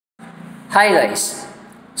Hi guys.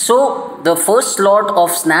 So the first slot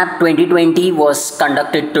of Snap 2020 was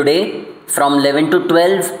conducted today from 11 to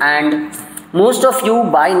 12, and most of you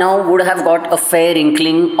by now would have got a fair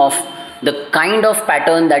inkling of the kind of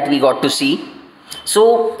pattern that we got to see.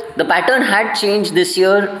 So the pattern had changed this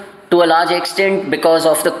year to a large extent because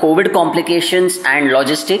of the COVID complications and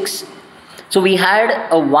logistics. So we had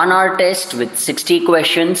a 1 hour test with 60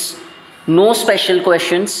 questions, no special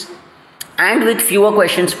questions, and with fewer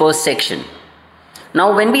questions per section.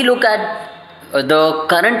 Now, when we look at the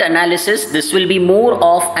current analysis, this will be more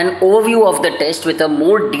of an overview of the test with a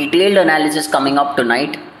more detailed analysis coming up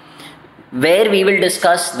tonight, where we will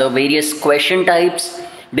discuss the various question types,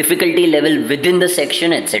 difficulty level within the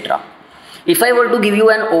section, etc. If I were to give you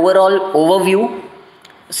an overall overview,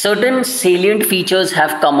 certain salient features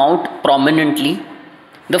have come out prominently.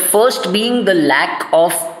 The first being the lack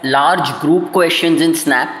of large group questions in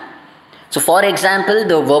Snap. So for example,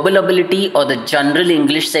 the verbal ability or the general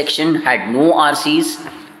English section had no RCs,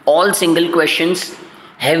 all single questions,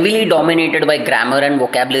 heavily dominated by grammar and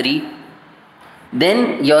vocabulary.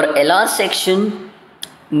 Then your LR section,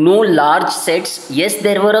 no large sets. Yes,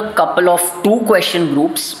 there were a couple of 2 question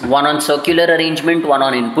groups, one on circular arrangement, one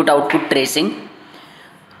on input-output tracing.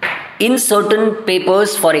 In certain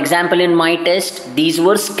papers, for example in my test, these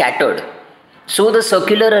were scattered. So the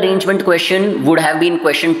circular arrangement question would have been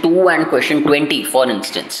question 2 and question 20, for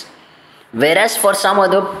instance. Whereas for some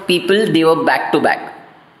other people, they were back to back.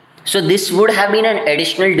 So this would have been an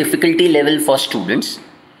additional difficulty level for students.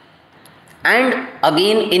 And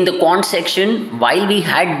again, in the quant section, while we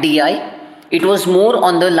had DI, it was more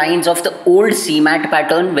on the lines of the old CMAT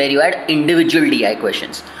pattern where you had individual DI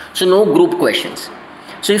questions. So no group questions.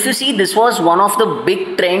 So if you see, this was one of the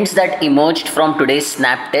big trends that emerged from today's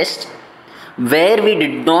Snap test, where we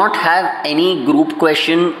did not have any group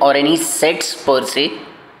question or any sets per se.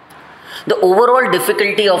 The overall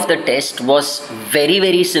difficulty of the test was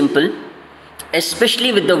very simple,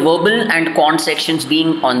 especially with the verbal and quant sections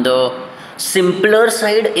being on the simpler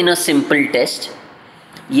side in a simple test.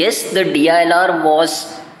 Yes, the DILR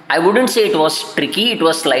was, I wouldn't say it was tricky, it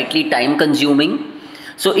was slightly time consuming.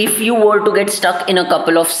 So if you were to get stuck in a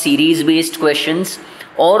couple of series based questions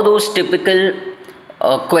or those typical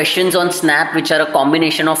questions on Snap which are a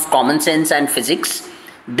combination of common sense and physics,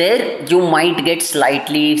 there you might get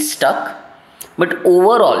slightly stuck. But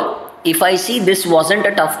overall, if I see, this wasn't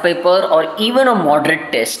a tough paper or even a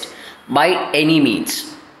moderate test by any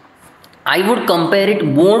means. I would compare it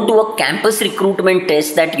more to a campus recruitment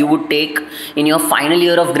test that you would take in your final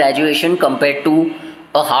year of graduation compared to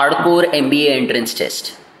a hardcore MBA entrance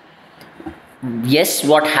test. Yes,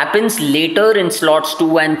 what happens later in slots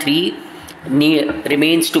 2 and 3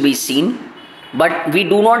 remains to be seen, but we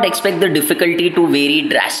do not expect the difficulty to vary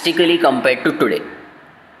drastically compared to today.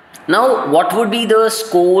 Now, what would be the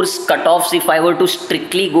scores, cutoffs if I were to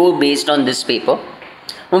strictly go based on this paper?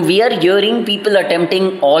 We are hearing people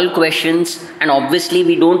attempting all questions, and obviously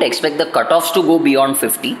we don't expect the cutoffs to go beyond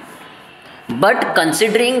 50. But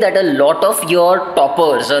considering that a lot of your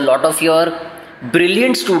toppers, a lot of your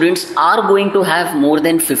brilliant students are going to have more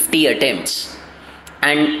than 50 attempts,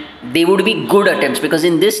 and they would be good attempts, because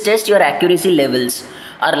in this test your accuracy levels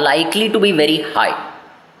are likely to be very high.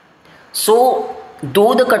 So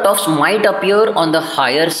though the cutoffs might appear on the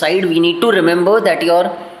higher side, we need to remember that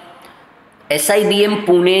your SIBM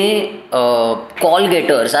Pune call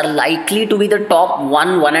getters are likely to be the top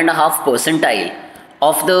 1.5 percentile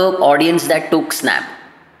of the audience that took Snap.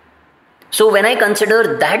 So when I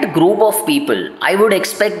consider that group of people, I would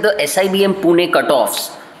expect the SIBM Pune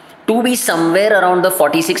cutoffs to be somewhere around the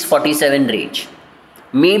 46-47 range.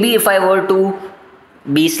 Maybe if I were to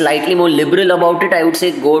be slightly more liberal about it, I would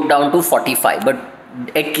say go down to 45, but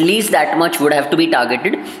at least that much would have to be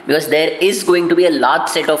targeted, because there is going to be a large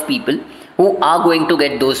set of people who are going to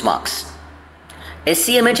get those marks.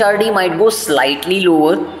 SCMHRD might go slightly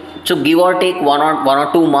lower, so give or take one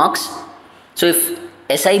or two marks. So if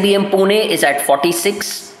SIBM Pune is at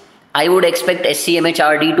 46, I would expect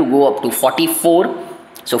SCMHRD to go up to 44.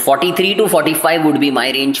 So 43 to 45 would be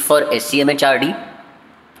my range for SCMHRD.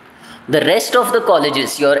 The rest of the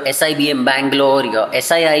colleges, your SIBM Bangalore, your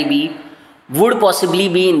SIIB, would possibly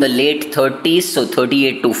be in the late 30s, so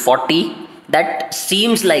 38 to 40. That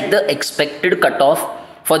seems like the expected cutoff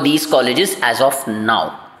for these colleges as of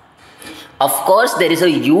now. Of course, there is a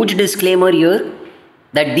huge disclaimer here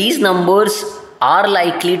that these numbers are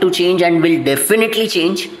likely to change and will definitely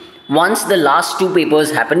change once the last 2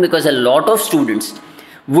 papers happen, because a lot of students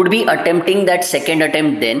would be attempting that second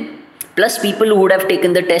attempt then, plus people who would have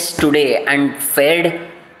taken the test today and fared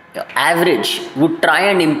average would try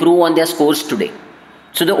and improve on their scores today.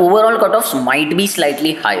 So the overall cutoffs might be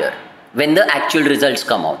slightly higher when the actual results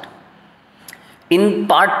come out. In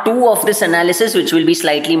part 2 of this analysis, which will be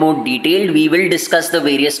slightly more detailed, we will discuss the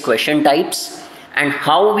various question types and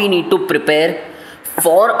how we need to prepare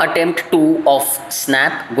for attempt 2 of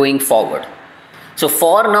SNAP going forward. So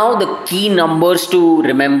for now, the key numbers to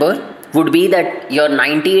remember would be that your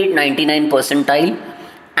 98, 99 percentile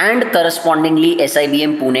and correspondingly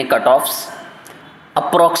SIBM Pune cutoffs,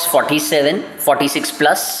 approx 47, 46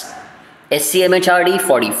 plus, SCMHRD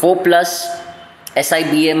 44 plus,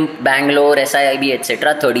 SIBM Bangalore, SIIB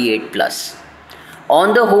etc. 38 plus.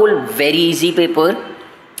 On the whole, very easy paper.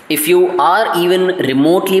 If you are even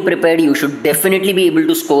remotely prepared, you should definitely be able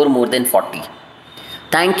to score more than 40.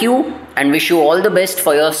 Thank you and wish you all the best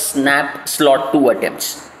for your SNAP slot 2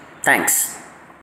 attempts. Thanks.